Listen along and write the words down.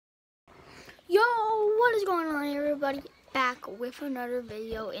What is going on, everybody? Back with another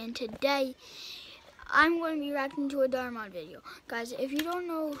video, and today I'm going to be reacting to a Darmon video. Guys, if you don't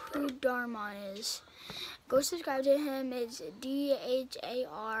know who Darmon is, go subscribe to him. It's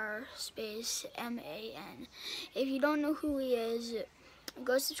DHAR space MAN. If you don't know who he is,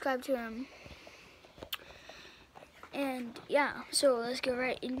 go subscribe to him. And yeah, so let's get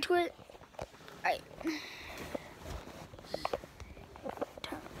right into it. Alright.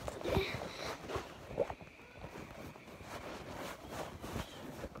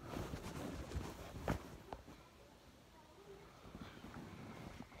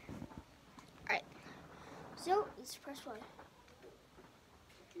 So, let's press play.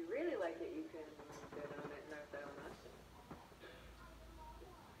 If you really like it, you can go down it and knock that on us.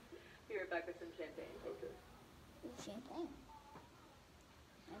 Be right back with some champagne. Okay. Champagne?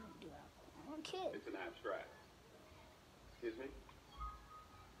 I don't do alcohol. I'm a kid. It's an abstract. Excuse me?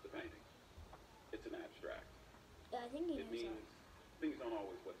 The painting. It's an abstract. Yeah, I think he It knows means things aren't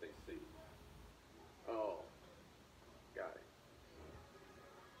always what they seem. Oh. Got it.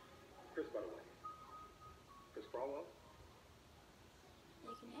 Chris, by the way. Chris Crowell?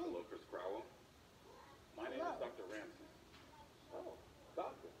 They can Hello, hear. Chris Crowell. My name is Dr. Ramsey. Oh,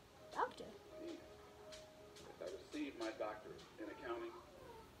 doctor. Doctor. Yes. I received my doctorate in accounting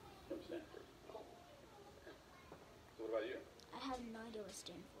from Stanford. So what about you? I have no idea what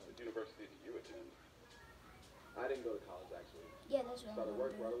Stanford. What university did you attend? I didn't go to college, actually. Yeah, that's what Started I'm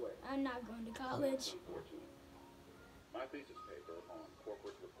work going right to do. away. I'm not going to college. Unfortunate. My thesis paper on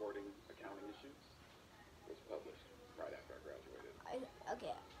corporate reporting accounting issues was published right after I graduated.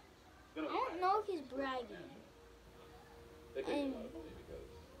 Okay. It's been a I don't while. know if he's bragging. They paid me a lot of money because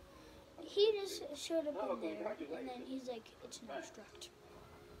He just showed up in there, and then he's like, it's an abstract.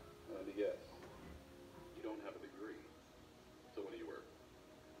 let me guess. You don't have a degree. So what do you work?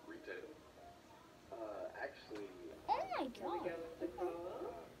 Retail? Actually, Oh my Here we god. go, Mr.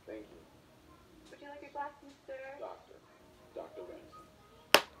 Crowell. thank you. Would you like your glasses, sir? Doctor. Dr.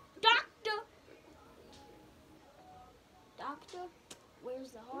 Ramsey. Doctor! Doctor,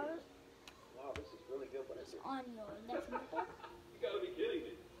 where's the heart? Wow, this is really good, but It's on your left nipple. You gotta be kidding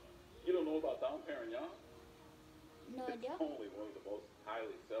me. You don't know about Dom Perignon? No It's idea. only one of the most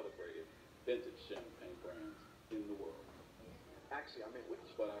highly celebrated vintage champagne brands in the world. Actually, I mean,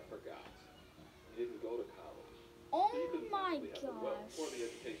 But I forgot. You didn't go to college. Oh So you couldn't my possibly have the wealth gosh. or the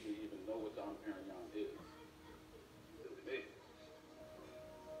education to even know what Dom Perignon is. Silly me.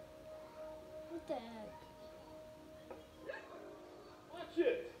 What the heck? Watch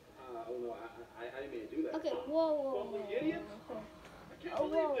it. oh no, I didn't mean to do that. Okay, whoa. Well, idiot. I can't Oh,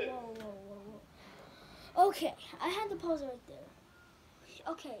 believe this. whoa. Okay, I had to pause right there.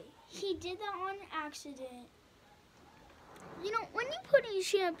 Okay, he did that on accident. You know, when you put in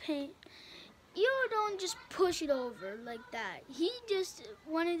champagne, you don't just push it over like that. He just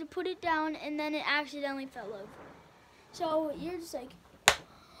wanted to put it down, and then it accidentally fell over. So you're just like,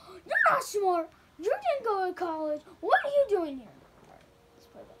 you're not smart. You didn't go to college. What are you doing here? All right, let's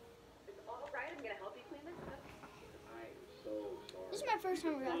play that. It's all right. I'm going to help you clean this up. I'm so sorry. This is my first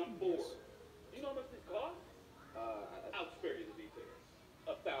time I'm reacting to bored. this. You know how much these cost? I'll spare you the details.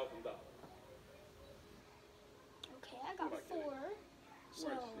 $1,000. Okay, I got 4. So,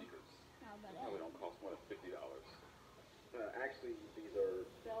 Wearing sneakers. how about Probably that? don't cost more than $50. Actually, these are.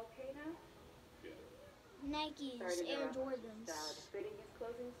 Is that okay now? Yeah. Nikes, Sorry to Air interrupt. Jordans. The fitting is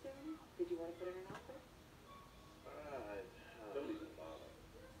closing soon. Did you want to put in an offer? Don't even bother.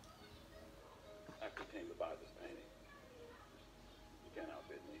 I came to buy this painting. You can't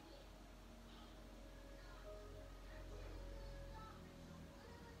outbid me.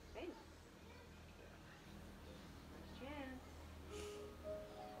 Thanks. Nice chance.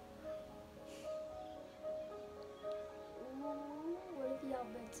 Ooh, what if he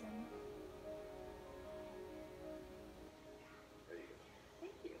outbids him? There you go.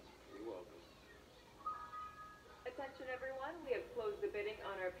 Thank you. You're welcome. Attention, everyone. We have closed the bidding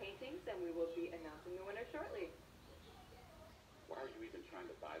on our paintings, and we will be announcing the winner shortly. Why are you even trying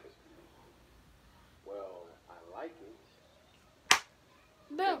to buy this painting? Well, I like it.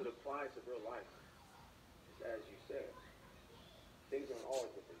 Boom. It applies to real life. As you said, things aren't always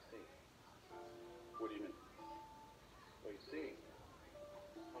what they seem. What do you mean? Well, you see,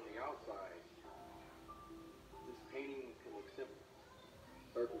 on the outside, this painting can look simple.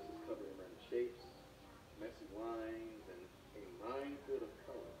 Surfaces covered in random shapes, messy lines, and a minefield of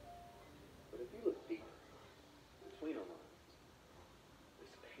color. But if you look deeper, between the lines, this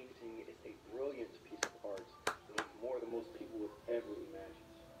painting is a brilliant piece of art that is more than most people would ever imagine.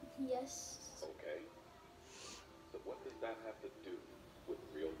 Yes. Okay. So what does that have to do with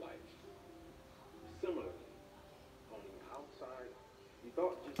real life? Similar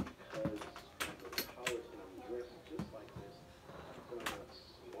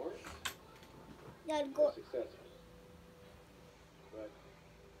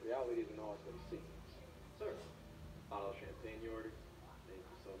reality isn't always what it seems. Sir, bottle of champagne you ordered. Thank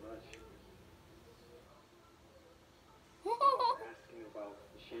you so much. Asking about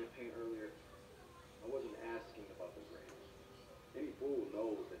the champagne earlier, I wasn't asking about the brand. Any fool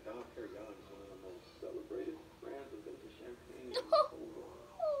knows that Dom Perignon is one of the most celebrated brands of vintage champagne in the whole world.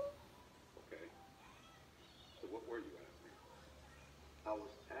 Okay. So what were you asking? I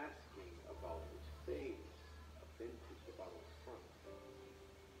was asking about which phase of vintage the bottle is from.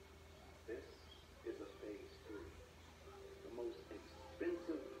 This is a phase 3. The most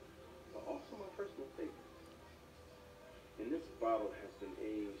expensive, but also my personal favorite. And this bottle has been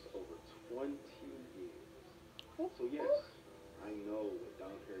aged over 20 years. So yes, I know what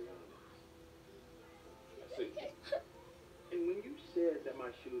Dom Perignon is. I see. And when you said that my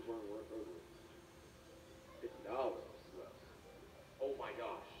shoes weren't worth over $50, well, Oh my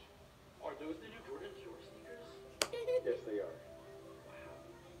gosh. Are those the new Jordan Shore sneakers? yes they are. Wow.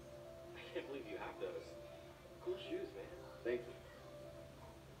 I can't believe you have those. Cool shoes, man. Thank you.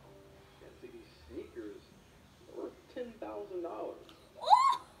 And see, these sneakers are worth $10,000.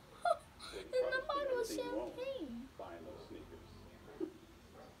 And the bottle of Everything you own champagne. buying those sneakers.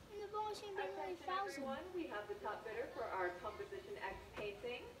 And the bottle of champagne like Attention 1,000. everyone, we have the top bidder for our Composition X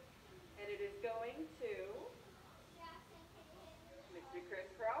painting, and it is going to Mr. Chris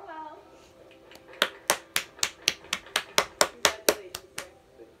Crowell. Congratulations, sir.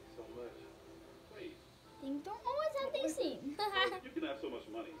 Thank you so much. Wait, Things don't always have they seem. you can have so much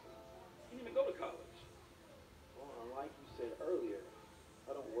money. You didn't even go to college. Well, unlike you said earlier,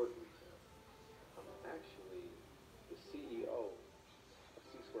 I don't work retail. I'm actually the CEO of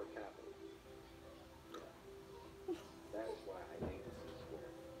C Square Capital. Yeah. That's why I named it C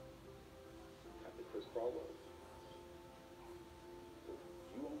Square. After Chris Crowell. So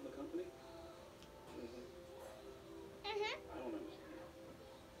you own the company? Mhm. I don't understand.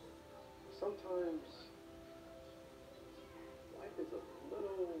 Sometimes life is a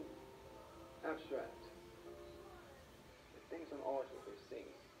little abstract. And things aren't always what they seem.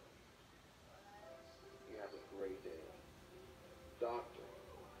 You have a great day. Doctor.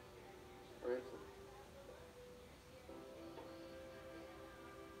 Ransom.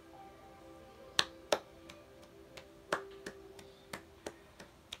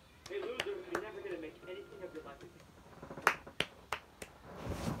 Hey, loser, you're never gonna make anything of your life.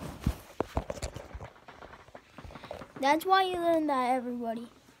 That's why you learn that, everybody.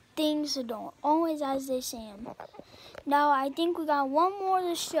 Things don't always as they seem. Now, I think we got one more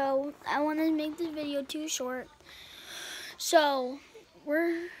to show. I want to make this video too short. So,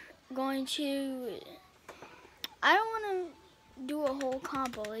 we're going to... I don't want to do a whole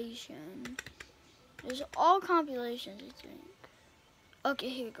compilation. There's all compilations, I think. Okay,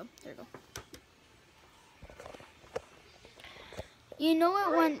 here we go. There we go. You know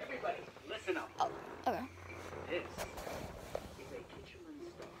what when... Everybody, listen up. Oh, okay. This is a Michelin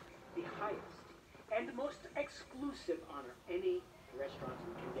star, the highest and most exclusive honor any restaurant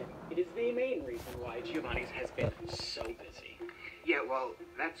can get. It is the main reason why Giovanni's has been so busy. Yeah, well,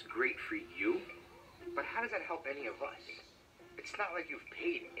 that's great for you, but how does that help any of us? It's not like you've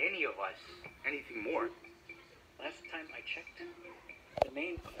paid any of us anything more. Last time I checked, the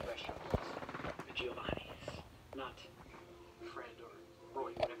name of the restaurant was the Giovanni's, not Fred or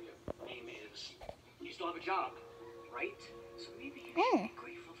Roy, whatever your name is. You still have a job, right? So maybe you should be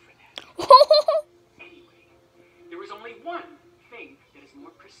grateful for that. Anyway, there is only one thing that is more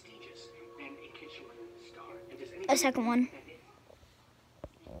prestigious than a Michelin star. And does anybody A second one.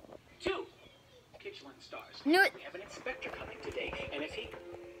 know what that is? 2 Michelin stars. Knew it. We have an inspector coming today, and if he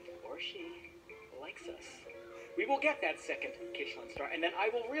or she likes us, we will get that second Michelin star, and then I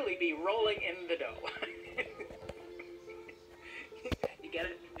will really be rolling in the dough. You get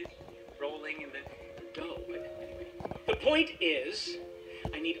it? Rolling in the dough. But anyway, the point is,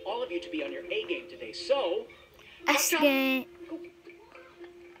 I need all of you to be on your A game today. So, S game.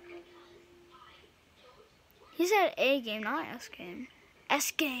 He said A game, not S game.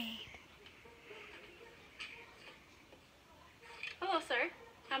 S game. Hello, sir.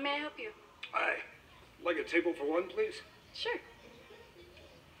 How may I help you? I'd like a table for one, please. Sure.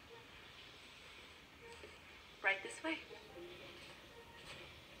 Right this way.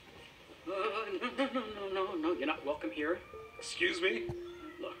 No, you're not welcome here. Excuse me?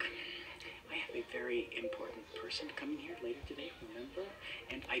 Look, I have a very important person coming here later today, remember?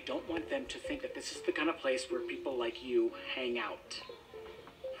 And I don't want them to think that this is the kind of place where people like you hang out.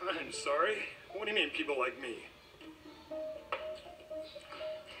 I'm sorry. What do you mean, people like me?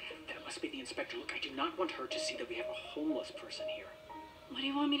 That must be the inspector. Look, I do not want her to see that we have a homeless person here. What do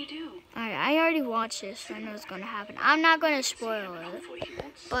you want me to do? Alright, I already watched this, so I know what's gonna happen. I'm not gonna spoil it, Hopefully he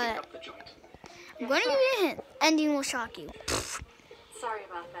won't stick but up the joint. I'm gonna give you a hint. Ending will shock you. Sorry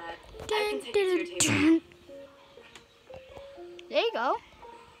about that. I can take you to your table. There you go.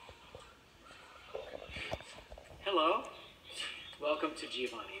 Hello. Welcome to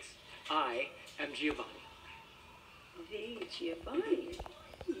Giovanni's. I am Giovanni. Hey, Giovanni.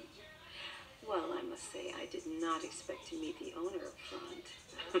 Well, I must say, I did not expect to meet the owner up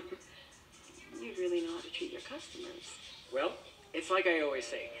front. You really know how to treat your customers. Well, it's like I always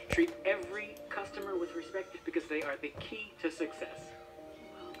say, treat every customer with respect because they are the key to success.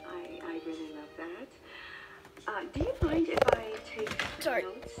 Well, I really love that. Do you mind if I take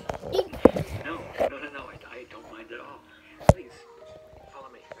notes? No, I don't mind at all. Please, follow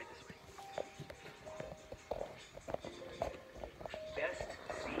me right this way. Best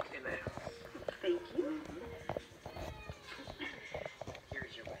seat in the house. Thank you.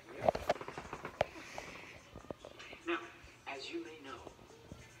 Here's your menu. Now, as you may know,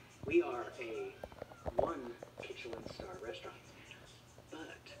 we are a one-Michelin-star restaurant, but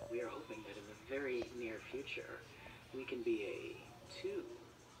we are hoping that in the very near future, we can be a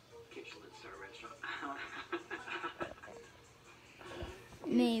two-Michelin-star restaurant.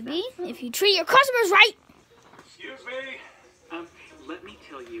 Maybe, if you treat your customers right. Excuse me? Let me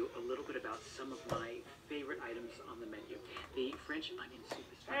tell you a little bit about some of my favorite items on the menu. The French onion soup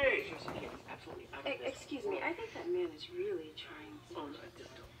is fantastic. Yes, absolutely. Excuse me, I think that man is really trying to... Oh, no,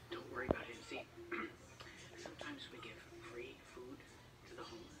 don't worry about him. See, sometimes we give free food to the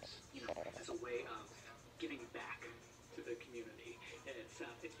homeless, you know, as a way of giving back to the community. And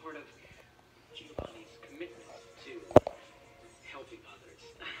it's part of Giovanni's commitment to helping others.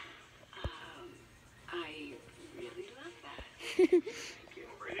 I really love that. Thank you.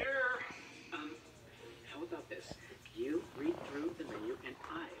 Over here. How about this? You read through the menu, and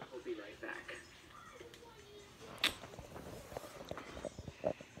I will be right back.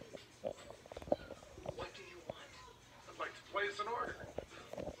 What do you want? I'd like to place an order.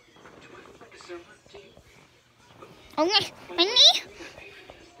 Do I look like a server to you? Okay, By the way, me? you gotta pay for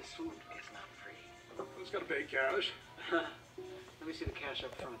this. This food is not free. Who's gonna pay cash? Let me see the cash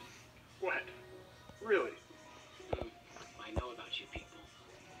up front. What? Really? I know about you people.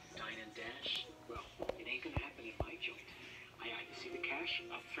 Dine and dash? Well, it ain't gonna happen in my joint. I either see the cash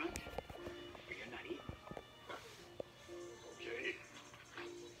up front, or you're not eating. Okay.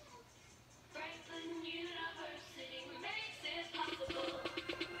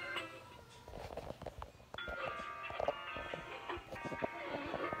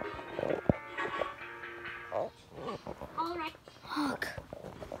 All right. Fuck.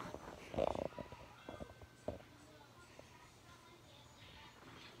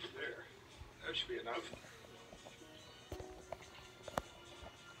 There. That should be enough.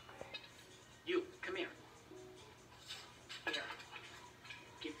 You, come here. Here.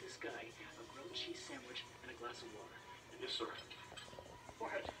 Give this guy a grilled cheese sandwich and a glass of water. Yes, sir.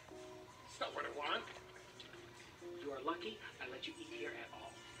 What? That's not what I want. You are lucky I let you eat here at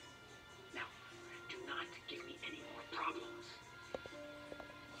all. Now, do not give me any more problems.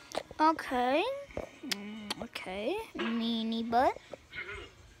 Okay. Okay. Meanie butt.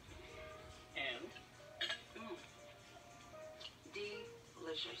 And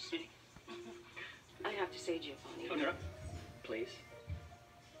Delicious. I have to say, Giovanni. okay. Please.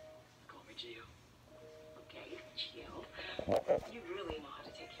 Call me Gio. Okay, Gio. You really know how to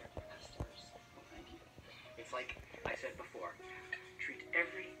take care of your customers. Well, thank you. It's like I said before. Treat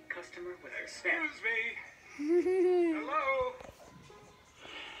every customer with respect. Excuse me. Hello?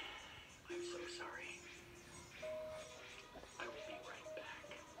 I'm so sorry. I will be right back.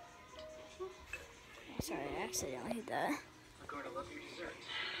 Sorry, I accidentally hit that. I'm going to love your dessert.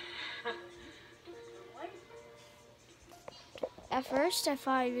 At first, I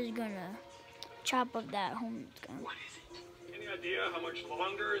thought he was gonna chop up that homeless guy. What is it? Any idea how much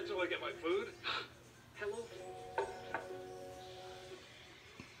longer until I get my food? Hello?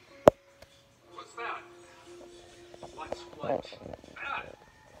 What's that? What's what? That.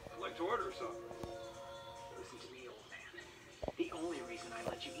 I'd like to order some. Listen to me, old man. The only reason I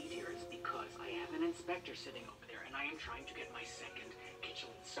let you eat here is because I have an inspector sitting over there, and I am trying to get my second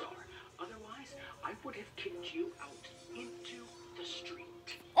Michelin star. Otherwise, I would have kicked you out into the street.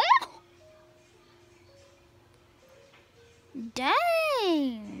 Oh!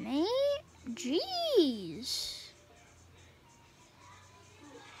 Dang, mate. Jeez.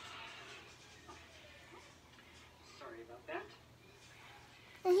 Sorry about that.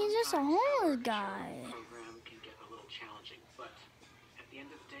 And he's just a Sometimes homeless our guy. charity program can get a little challenging, but at the end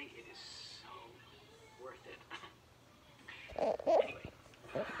of the day, it is so worth it. Anyway,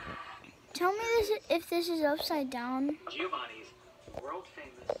 Tell me if this is upside down. Giovanni's world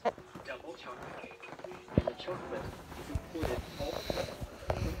famous double chocolate cake. And the chocolate is imported all the way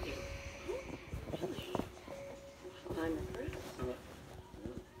from Italy. Really? Well, I'm impressed.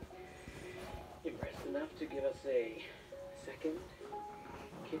 Impressed enough to give us a second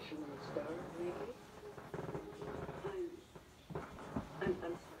Michelin star, maybe? I'm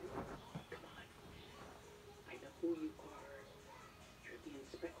sorry. Come on. I know who you are. You're the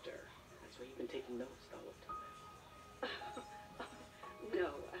inspector. That's why you've been taking notes the whole time.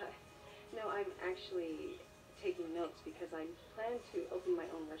 No, I'm actually taking notes because I plan to open my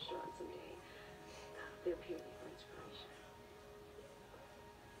own restaurant someday. They're purely for inspiration.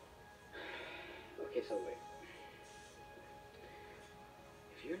 Okay, so wait.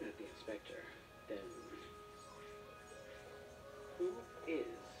 If you're not the inspector, then who is?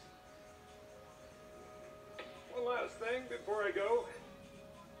 One last thing before I go.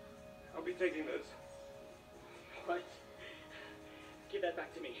 I'll be taking this. What? Give that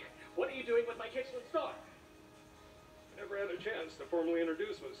back to me. What are you doing with my Michelin star? I never had a chance to formally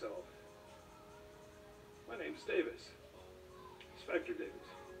introduce myself. My name's Davis. Inspector Davis.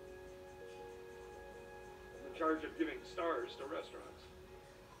 I'm in charge of giving stars to restaurants.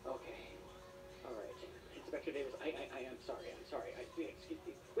 Okay. All right. Inspector Davis, I am sorry. Excuse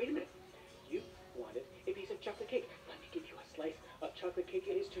me. Wait a minute. You wanted a piece of chocolate cake. Let me give you a slice of chocolate cake.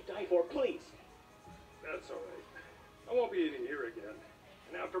 It is to die for, please. That's all right. I won't be eating here again.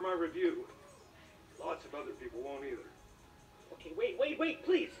 And after my review, lots of other people won't either. Okay, wait,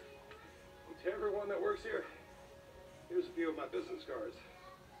 please. And to everyone that works here, here's a few of my business cards.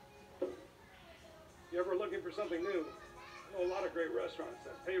 If you're ever looking for something new, I know a lot of great restaurants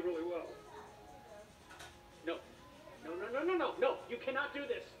that pay really well. No. You cannot do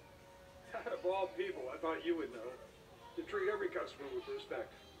this. Out of all people, I thought you would know to treat every customer with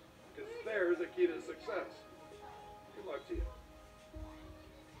respect, because they're the key to success. Good luck to you.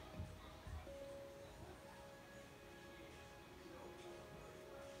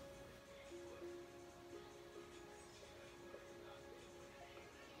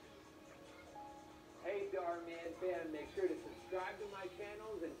 Hey Darman fan, make sure to subscribe to my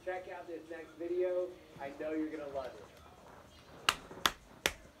channels and check out this next video. I know you're gonna love it.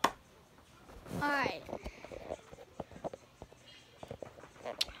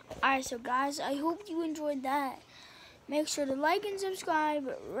 Alright, so guys, I hope you enjoyed that. Make sure to like and subscribe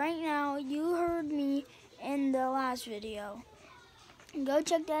right now. You heard me in the last video. Go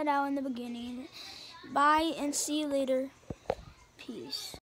check that out in the beginning. Bye and see you later. Peace.